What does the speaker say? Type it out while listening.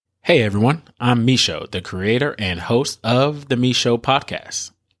Hey everyone, I'm Sheaux, the creator and host of the Sheaux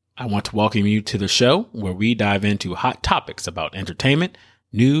podcast. I want to welcome you to the show where we dive into hot topics about entertainment,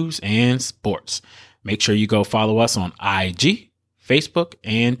 news, and sports. Make sure you go follow us on IG, Facebook,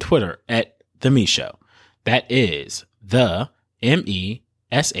 and Twitter at the Sheaux. That is the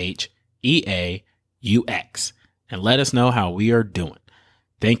MESHEAUX. And let us know how we are doing.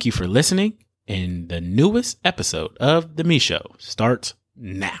 Thank you for listening. And the newest episode of the Sheaux starts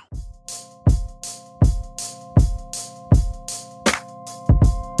now.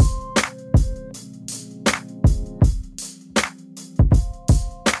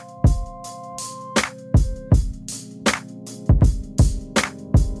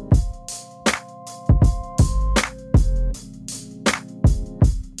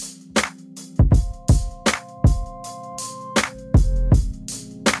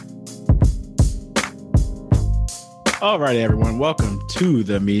 All right, everyone. Welcome to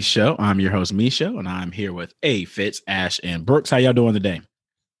the Sheaux. I'm your host, Sheaux, and I'm here with A. Fitz, Ash, and Brooks. How y'all doing today?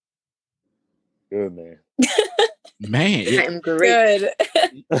 Good, man. I'm great.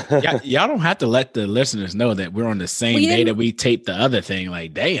 Y'all don't have to let the listeners know that we're on the same day that we taped the other thing.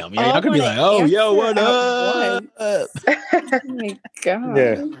 Like, damn. Y'all could be like, oh, yo, what up? Oh my God.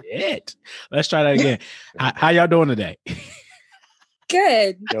 Yeah. Shit. Let's try that again. How y'all doing today?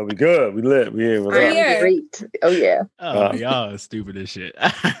 Good. Yo, we good. We lit. We here. I'm here. Great. Oh, yeah. Oh, y'all are stupid as shit. All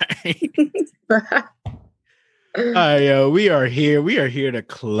right, yo, we are here. We are here to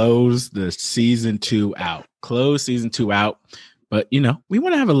close the season 2 out. But, we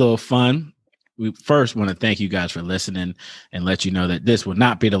want to have a little fun. We first want to thank you guys for listening and let you know that this will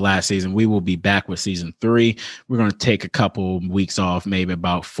not be the last season. We will be back with season 3. We're going to take a couple weeks off, maybe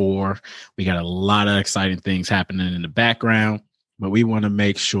about 4. We got a lot of exciting things happening in the background, but we want to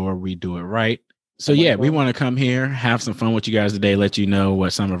make sure we do it right. So, yeah, we want to come here, have some fun with you guys today, let you know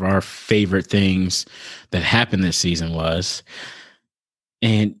what some of our favorite things that happened this season was.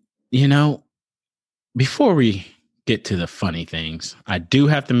 And, before we get to the funny things, I do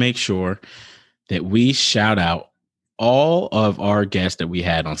have to make sure that we shout out all of our guests that we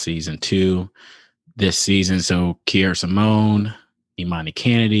had on season 2 this season. So, Kiera Simone, Imani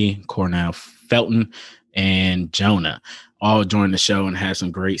Kennedy, Cornell Felton, and Jonah all joined the show and had some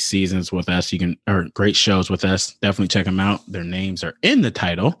great seasons with us. Great shows with us. Definitely check them out. Their names are in the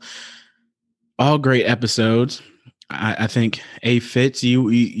title. All great episodes. I think A. Fitz,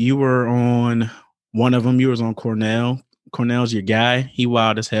 you were on one of them. You was on Cornell. Cornell's your guy. He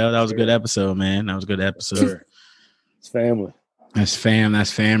wild as hell. That was a good episode, man. That was a good episode. Sure. It's family. That's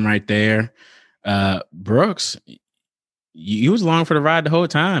fam right there. Brooks, you was along for the ride the whole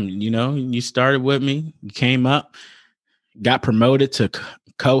time. You started with me. You came up. Got promoted to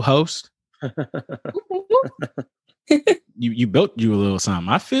co-host. you built you a little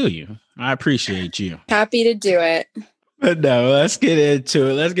something. I feel you. I appreciate you. Happy to do it. But no, let's get into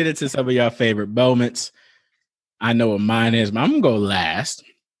it. Let's get into some of your favorite moments. I know what mine is, but I'm gonna go last.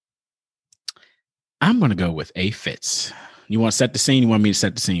 I'm gonna go with A. Fitz. You want to set the scene? You want me to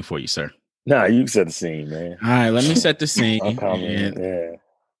set the scene for you, sir? Nah, you set the scene, man. All right, let me set the scene. Yeah.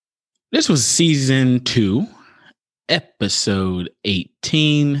 This was season 2. Episode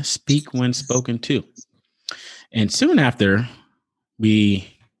 18, Speak When Spoken To. And soon after I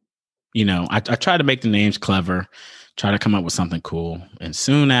try to make the names clever, try to come up with something cool. And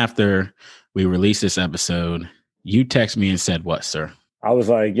soon after we released this episode, you text me and said, what, sir? I was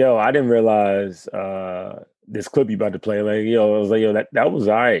like, yo, I didn't realize this clip you about to play. Like, yo, I was like, yo, that was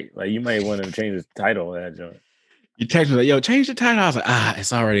all right. Like, you might want to change the title of that joint. You text me like, yo, change the title. I was like,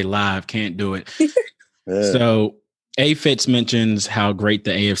 it's already live. Can't do it. Yeah. So A. Fitz mentions how great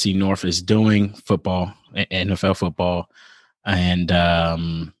the AFC North is doing football, NFL football.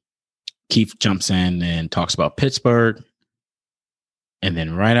 And Keith jumps in and talks about Pittsburgh. And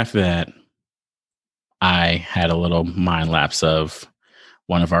then right after that, I had a little mind lapse of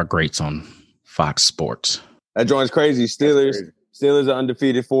one of our greats on Fox Sports. That joint's crazy. Steelers are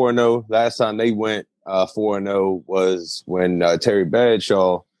undefeated 4-0. Last time they went 4-0 was when Terry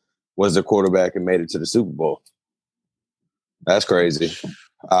Bradshaw was the quarterback and made it to the Super Bowl. That's crazy.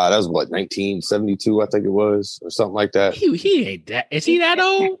 That was what, 1972, I think it was, or something like that. He ain't that. Is he that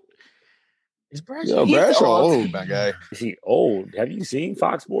old? Is Bradshaw? Yo, Bradshaw old, my guy. Is he old? Have you seen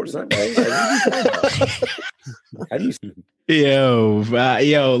Fox Sports Sunday? Have you seen? Yo,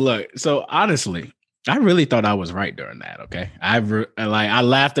 look. So honestly, I really thought I was right during that. Okay, I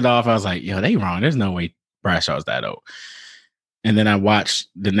laughed it off. I was like, yo, they wrong. There's no way Bradshaw's that old. And then I watched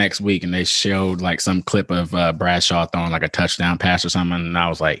the next week and they showed like some clip of Bradshaw throwing like a touchdown pass or something. And I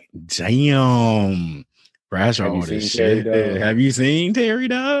was like, damn, Bradshaw old as shit. Have you seen Terry,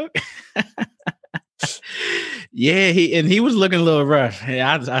 dog? Yeah, he was looking a little rough.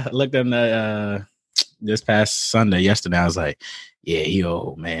 I looked at him this past Sunday, yesterday. I was like, yeah, he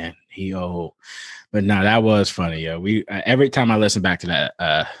old, man. He old. But no, that was funny, yo. We every time I listen back to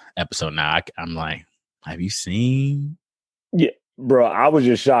that episode now, I'm like, have you seen? Yeah, bro. I was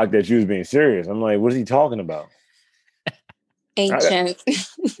just shocked that you was being serious. I'm like, what is he talking about? Ancient.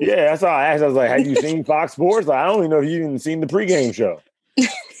 Yeah, that's all I asked. I was like, have you seen Fox Sports? Like, I don't even know if you even seen the pregame show.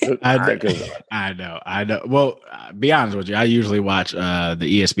 I know. Well, be honest with you, I usually watch the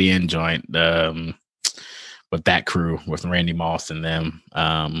ESPN joint with that crew with Randy Moss and them.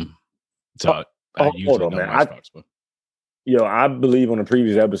 So I usually don't watch Fox Sports. I believe on a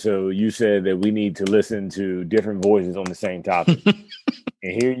previous episode you said that we need to listen to different voices on the same topic.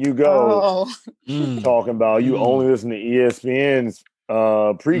 And here you go talking about you only listen to ESPN's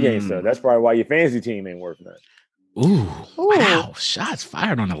pregame stuff. That's probably why your fantasy team ain't working out. Ooh, wow. Shots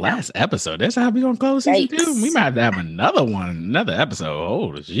fired on the last episode. That's how we gonna close season 2. We might have to have another episode.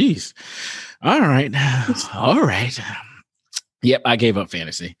 Oh, jeez. All right. Yep, I gave up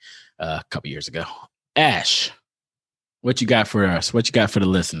fantasy a couple years ago. Ash, what you got for us? What you got for the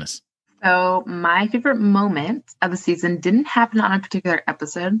listeners? So my favorite moment of the season didn't happen on a particular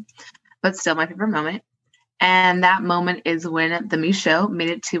episode, but still my favorite moment. And that moment is when the Me Show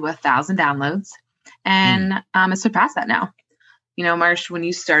made it to 1,000 downloads. And it surpassed that now. You know, Marsh, when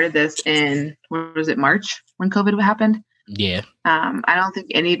you started this in, what was it, March, when COVID happened? Yeah. I don't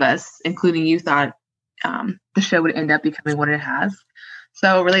think any of us, including you, thought the show would end up becoming what it has.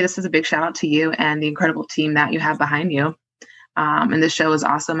 So really, this is a big shout out to you and the incredible team that you have behind you. And this show is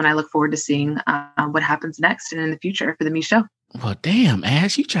awesome. And I look forward to seeing what happens next and in the future for the Me Show. Well, damn,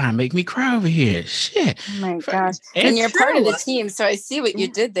 Ash, you trying to make me cry over here. Shit. Oh my gosh. And you're part of the team, so I see what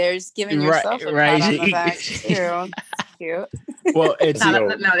you did there. Just giving yourself a pat on the back, too. Cute. Well,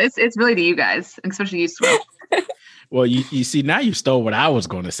 it's really to you guys, especially you, Swill. Well, you see, now you stole what I was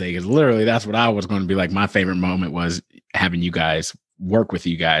going to say, because literally that's what I was going to be like. My favorite moment was having you guys work with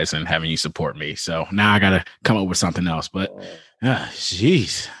you guys and having you support me. So now I got to come up with something else. But,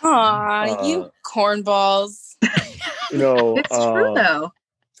 jeez. Aw, you cornballs. It's true though.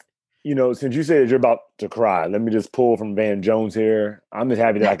 Since you say that you're about to cry, let me just pull from Van Jones here. I'm just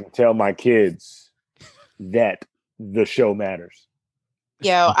happy that I can tell my kids that the show matters.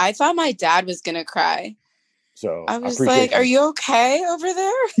 Yo, I thought my dad was gonna cry. So I was like, "Are you okay over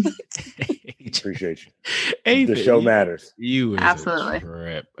there?" Appreciate you. The show matters. You absolutely.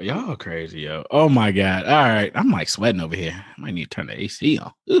 Trip. Y'all crazy, yo. Oh my god. All right, I'm like sweating over here. I might need to turn the AC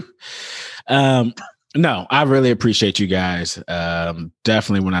on. Ooh. No, I really appreciate you guys.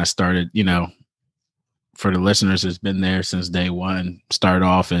 Definitely when I started, for the listeners, it's been there since day one. Started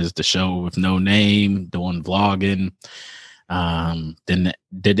off as the show with no name, doing vlogging. Then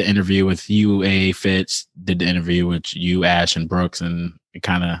did the interview with you, A. Fitz, did the interview with you, Ash, and Brooks, and it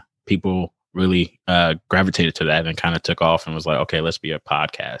kind of people really gravitated to that and kind of took off and was like, okay, let's be a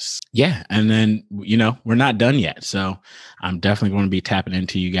podcast. Yeah. And then, we're not done yet. So I'm definitely going to be tapping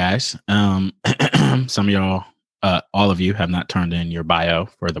into you guys. Some of y'all, all of you have not turned in your bio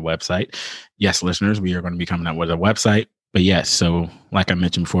for the website. Yes, listeners, we are going to be coming out with a website. But yes, so like I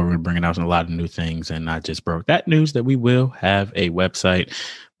mentioned before, we're bringing out a lot of new things. And I just broke that news that we will have a website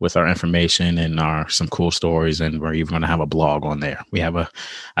with our information and some cool stories. And we're even going to have a blog on there. We have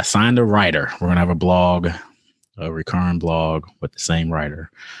I signed a writer. We're going to have a blog, a recurring blog with the same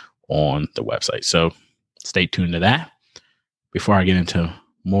writer on the website. So stay tuned to that. Before I get into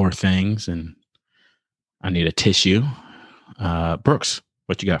more things, and I need a tissue. Brooks,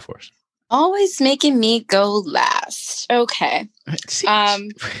 what you got for us? Always making me go last. Okay. No,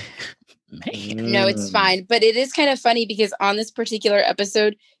 it's fine. But it is kind of funny because on this particular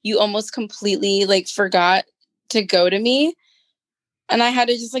episode, you almost completely forgot to go to me. And I had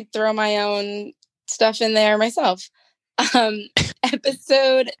to just throw my own stuff in there myself.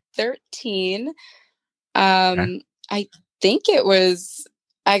 Episode 13. Okay. I think it was,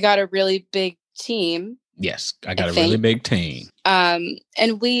 I got a really big team. Yes, I got a really big team. And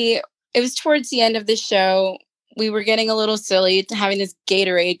it was towards the end of the show. We were getting a little silly having this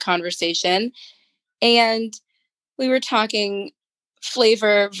Gatorade conversation. And we were talking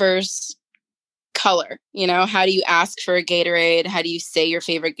flavor versus color. How do you ask for a Gatorade? How do you say your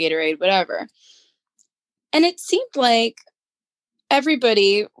favorite Gatorade? Whatever. And it seemed like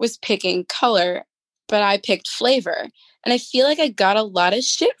everybody was picking color, but I picked flavor. And I feel like I got a lot of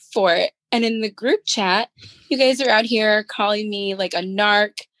shit for it. And in the group chat, you guys are out here calling me like a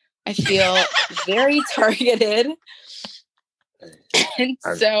narc. I feel very targeted. And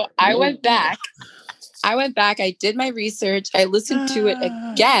so I went back I went back, I did my research, I listened to it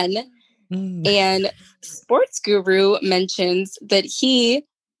again, and Sports Guru mentions that he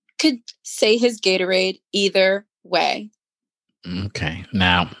could say his Gatorade either way. Okay,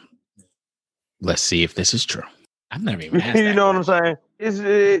 now let's see if this is true. I've never even asked You know what I'm saying? It's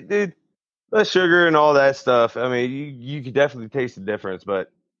the sugar and all that stuff. I mean, you can definitely taste the difference,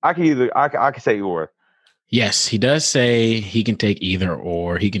 but I can say or. Yes, he does say he can take either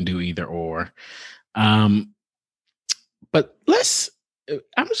or. He can do either or. But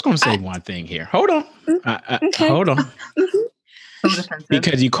I'm just going to say one thing here. Hold on. Okay. Hold on.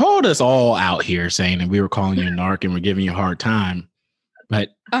 Because you called us all out here saying that we were calling you a narc and we're giving you a hard time. But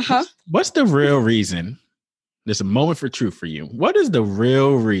what's the real reason? There's a moment for truth for you. What is the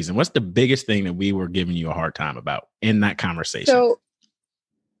real reason? What's the biggest thing that we were giving you a hard time about in that conversation?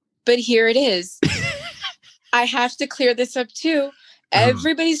 But here it is. I have to clear this up too.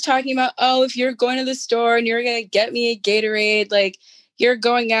 Everybody's talking about, if you're going to the store and you're going to get me a Gatorade, like you're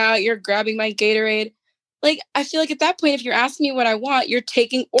going out, you're grabbing my Gatorade. Like, I feel like at that point, if you're asking me what I want, you're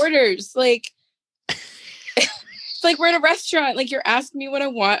taking orders. Like, it's like we're at a restaurant. Like, you're asking me what I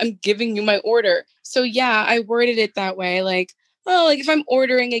want. I'm giving you my order. So yeah, I worded it that way. Like, if I'm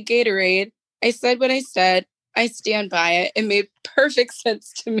ordering a Gatorade, I said what I said. I stand by it. It made perfect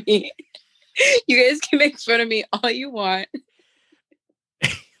sense to me. You guys can make fun of me all you want.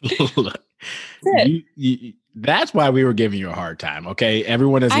 Look, that's why we were giving you a hard time. Okay,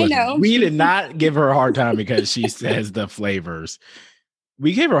 everyone is listening. I know. We did not give her a hard time because she says the flavors.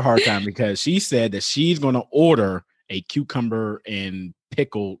 We gave her a hard time because she said that she's going to order a cucumber and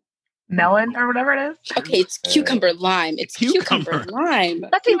pickled melon or whatever it is. Okay, it's cucumber lime. It's cucumber lime.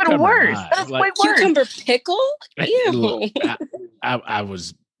 That's even worse. That's way worse. Cucumber pickle? Ew. Look, I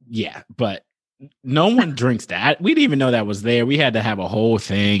was, but no one drinks that. We didn't even know that was there. We had to have a whole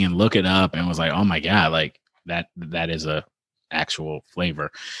thing and look it up and was like, oh my God, like that is a actual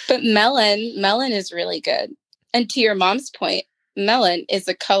flavor. But melon is really good. And to your mom's point, melon is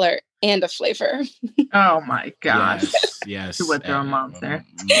a color and a flavor. Oh my gosh. Yes. To what their mom's there.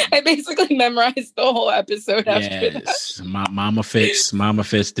 I basically memorized the whole episode after that. Mama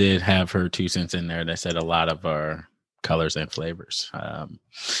Fitz did have her 2 cents in there that said a lot of our colors and flavors.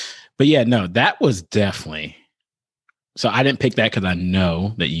 But yeah, no, that was definitely. So I didn't pick that because I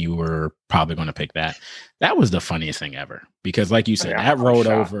know that you were probably going to pick that. That was the funniest thing ever because, like you said, that rolled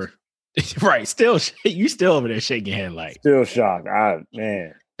over. Right, still, you still over there shaking your head like. Still shocked,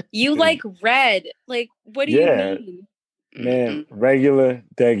 man. You like red? Like, what do you mean? Man, regular,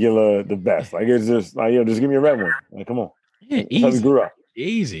 the best. Like it's just like just give me a red one. Like, come on. Yeah, easy. How we grew up.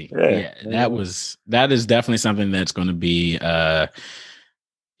 Easy. Yeah, that is definitely something that's going to be.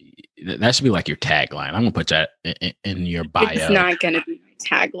 That should be like your tagline. I'm gonna put that in your bio. It's not gonna be my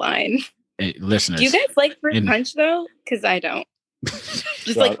tagline. Hey, listeners, do you guys like fruit punch though? Because I don't.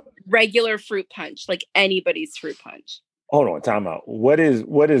 Just like regular fruit punch, like anybody's fruit punch. Hold on, time out. What is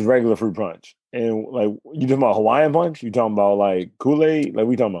regular fruit punch? And like, you talking about Hawaiian punch? You talking about like Kool-Aid? Like,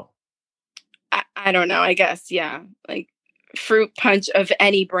 we talking about? I don't know. I guess like fruit punch of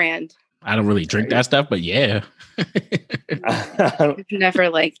any brand. I don't really drink that stuff, but yeah. I've never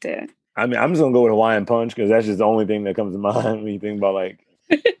liked it. I mean, I'm just gonna go with Hawaiian punch because that's just the only thing that comes to mind when you think about like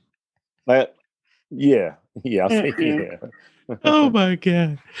I'll say yeah. Oh my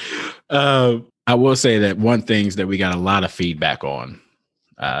God. I will say that one things that we got a lot of feedback on.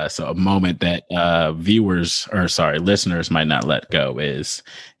 So a moment that listeners might not let go is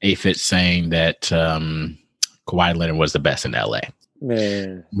Aphid saying that Kawhi Leonard was the best in LA.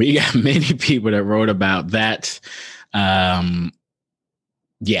 Man, we got many people that wrote about that. That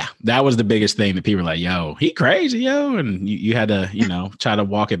was the biggest thing that people were like, yo, he crazy, yo. And you had to, try to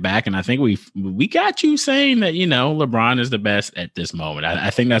walk it back. And I think we got you saying that, LeBron is the best at this moment.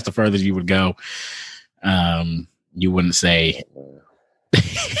 I think that's the furthest you would go. You wouldn't say.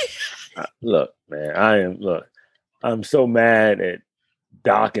 Look, man, I'm so mad at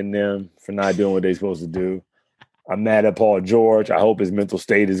Doc and them for not doing what they're supposed to do. I'm mad at Paul George. I hope his mental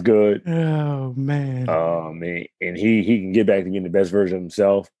state is good. Oh, man. And he can get back to being the best version of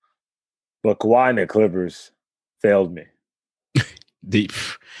himself. But Kawhi and the Clippers failed me.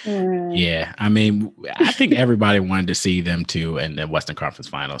 Yeah. I mean, I think everybody wanted to see them too in the Western Conference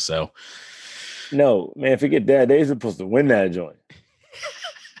Finals. So, no, man, forget that. They're supposed to win that joint.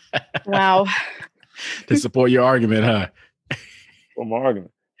 Wow. To support your argument, huh? For my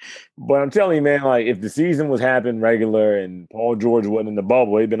argument. But I'm telling you, man, like if the season was happening regular and Paul George wasn't in the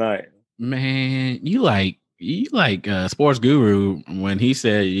bubble, he'd been all right. Man, you like you like Sports Guru when he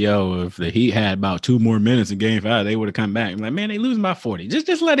said, "Yo, if the Heat had about 2 more minutes in Game 5, they would have come back." I'm like, man, they losing by 40.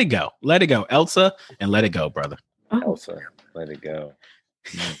 Just let it go. Let it go, Elsa, and let it go, brother. Elsa, let it go.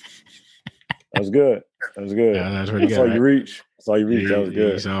 That was good. That was good. Yeah, that's pretty good. That's all you reach. That's all you reach. That was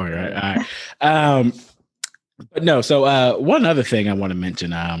good. All right. But no. So one other thing I want to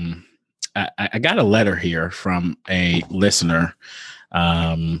mention. I got a letter here from a listener.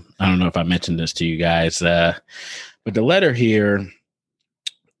 I don't know if I mentioned this to you guys, but the letter here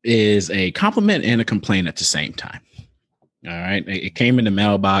is a compliment and a complaint at the same time. All right. It came in the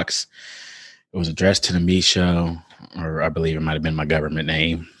mailbox. It was addressed to the Me Show, or I believe it might have been my government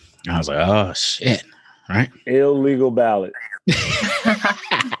name. I was like, oh, shit. Right. Illegal ballot.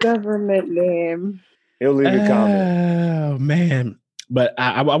 Government name. Illegal comment. Oh, man. But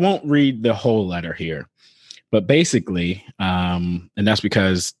I won't read the whole letter here. But basically, and that's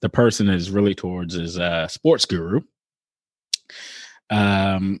because the person is really towards his Sports Guru.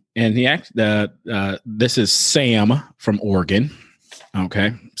 And this is Sam from Oregon.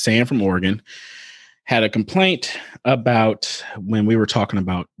 Okay. Sam from Oregon had a complaint about when we were talking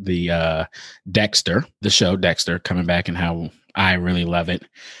about the Dexter, the show Dexter, coming back and how I really love it.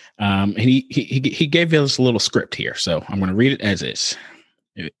 And he gave us a little script here. So I'm going to read it as is.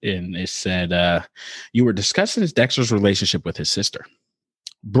 And it said, you were discussing Dexter's relationship with his sister.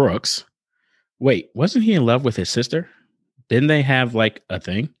 Brooks, wait, wasn't he in love with his sister? Didn't they have like a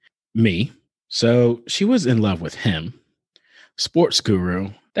thing? Me. So she was in love with him. Sports Guru.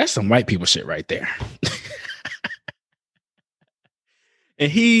 That's some white people shit right there.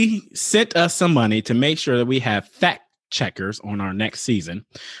 And he sent us some money to make sure that we have fact checkers on our next season,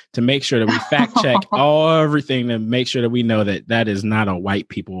 to make sure that we fact check everything, to make sure that we know that that is not a white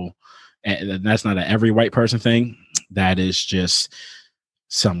people, that's not an every white person thing. That is just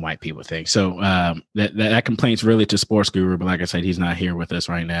some white people thing. So that complaints really to Sports Guru, but like I said, he's not here with us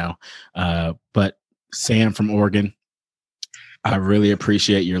right now. But Sam from Oregon, I really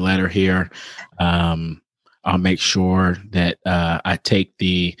appreciate your letter here. I'll make sure that I take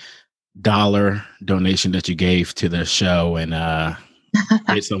the $1 donation that you gave to the show and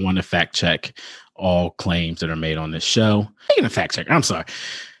get someone to fact check all claims that are made on this show. Speaking of fact checker, I'm sorry.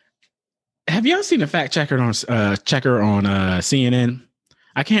 Have y'all seen a fact checker on CNN?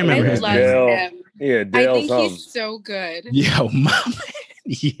 I can't remember his name. Him. Yeah, Dale. I think he's so good. Yo, my man.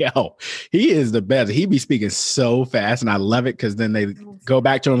 Yo, he is the best. He be speaking so fast, and I love it because then they go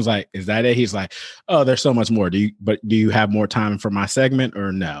back to him. It's like, is that it? He's like, oh, there's so much more. Do you have more time for my segment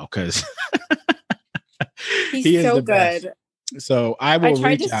or no? Because he's so good. Best. So I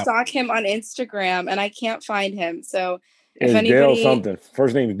tried to stalk him on Instagram and I can't find him. So if anybody, Dale something.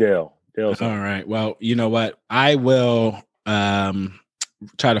 First name is Dale. Dale something. All right. Well, you know what? I will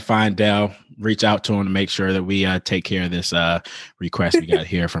try to find Dale, reach out to him to make sure that we take care of this request we got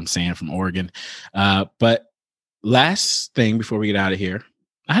here from Sam from Oregon. But last thing before we get out of here,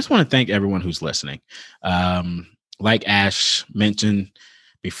 I just want to thank everyone who's listening. Like Ash mentioned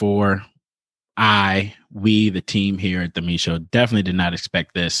before, we, the team here at the Me Show, definitely did not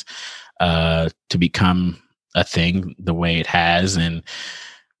expect this to become a thing the way it has. And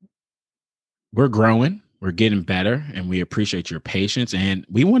we're growing. We're getting better, and we appreciate your patience, and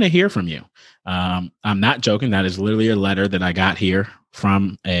we want to hear from you. I'm not joking. That is literally a letter that I got here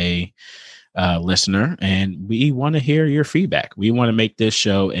from a listener, and we want to hear your feedback. We want to make this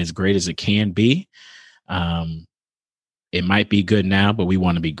show as great as it can be. It might be good now, but we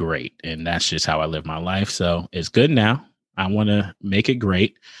want to be great, and that's just how I live my life. So it's good now. I want to make it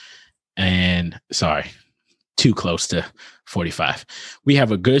great, and sorry, too close to 45. We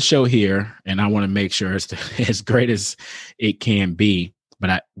have a good show here, and I want to make sure it's as great as it can be,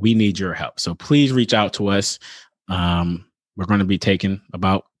 but we need your help. So please reach out to us. We're going to be taking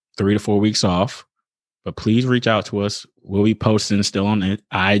about 3 to 4 weeks off, but please reach out to us. We'll be posting still on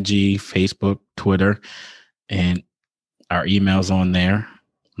IG, Facebook, Twitter, and our email's on there.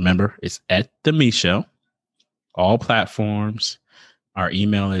 Remember, it's at The Me Show, all platforms. Our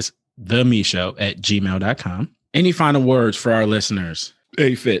email is themeshow@gmail.com. Any final words for our listeners?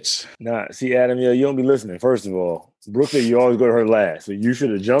 Hey, Fitz. Nah, see, Adam, you don't be listening. First of all, Brooke said you always go to her last. So you should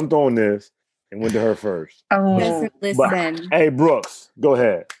have jumped on this and went to her first. Oh, doesn't listen. Hey, Brooks, go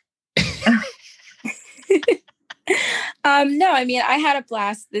ahead. No, I mean, I had a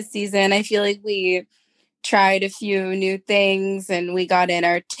blast this season. I feel like we tried a few new things and we got in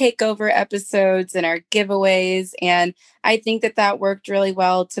our takeover episodes and our giveaways. And I think that worked really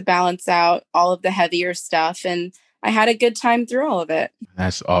well to balance out all of the heavier stuff. And I had a good time through all of it.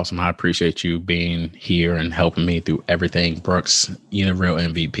 That's awesome. I appreciate you being here and helping me through everything. Brooks, you're the real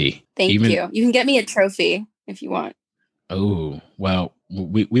MVP. Thank you. You can get me a trophy. if you want. Oh, well,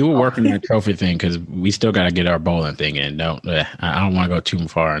 we were working on the trophy thing because we still got to get our bowling thing in. I don't want to go too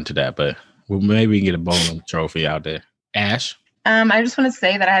far into that, but maybe we can get a bowling trophy out there. Ash? I just want to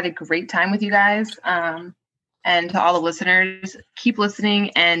say that I had a great time with you guys. And to all the listeners, keep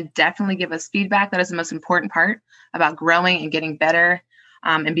listening and definitely give us feedback. That is the most important part about growing and getting better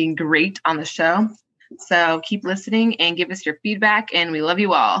and being great on the show. So keep listening and give us your feedback, and we love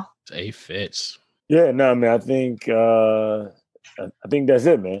you all. Hey, Fitz. Yeah, no, man, I think that's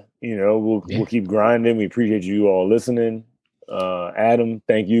it, man. We'll keep grinding. We appreciate you all listening. Adam,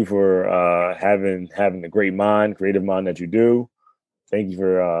 thank you for having the great mind, creative mind that you do. Thank you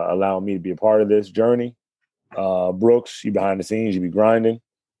for allowing me to be a part of this journey. Brooks, you behind the scenes, you be grinding.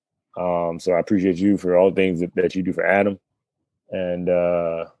 So I appreciate you for all the things that you do for Adam. And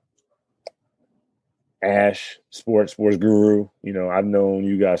Ash, sports guru. I've known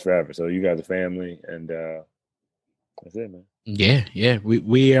you guys forever, so you guys are family, and that's it, man. Yeah.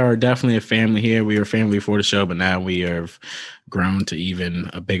 We are definitely a family here. We were family before the show, but now we have grown to even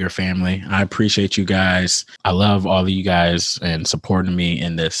a bigger family. I appreciate you guys. I love all of you guys and supporting me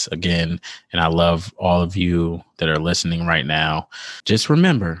in this again, and I love all of you that are listening right now. Just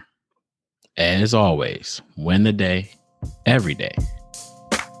remember, as always, win the day, every day.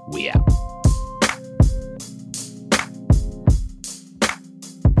 We out.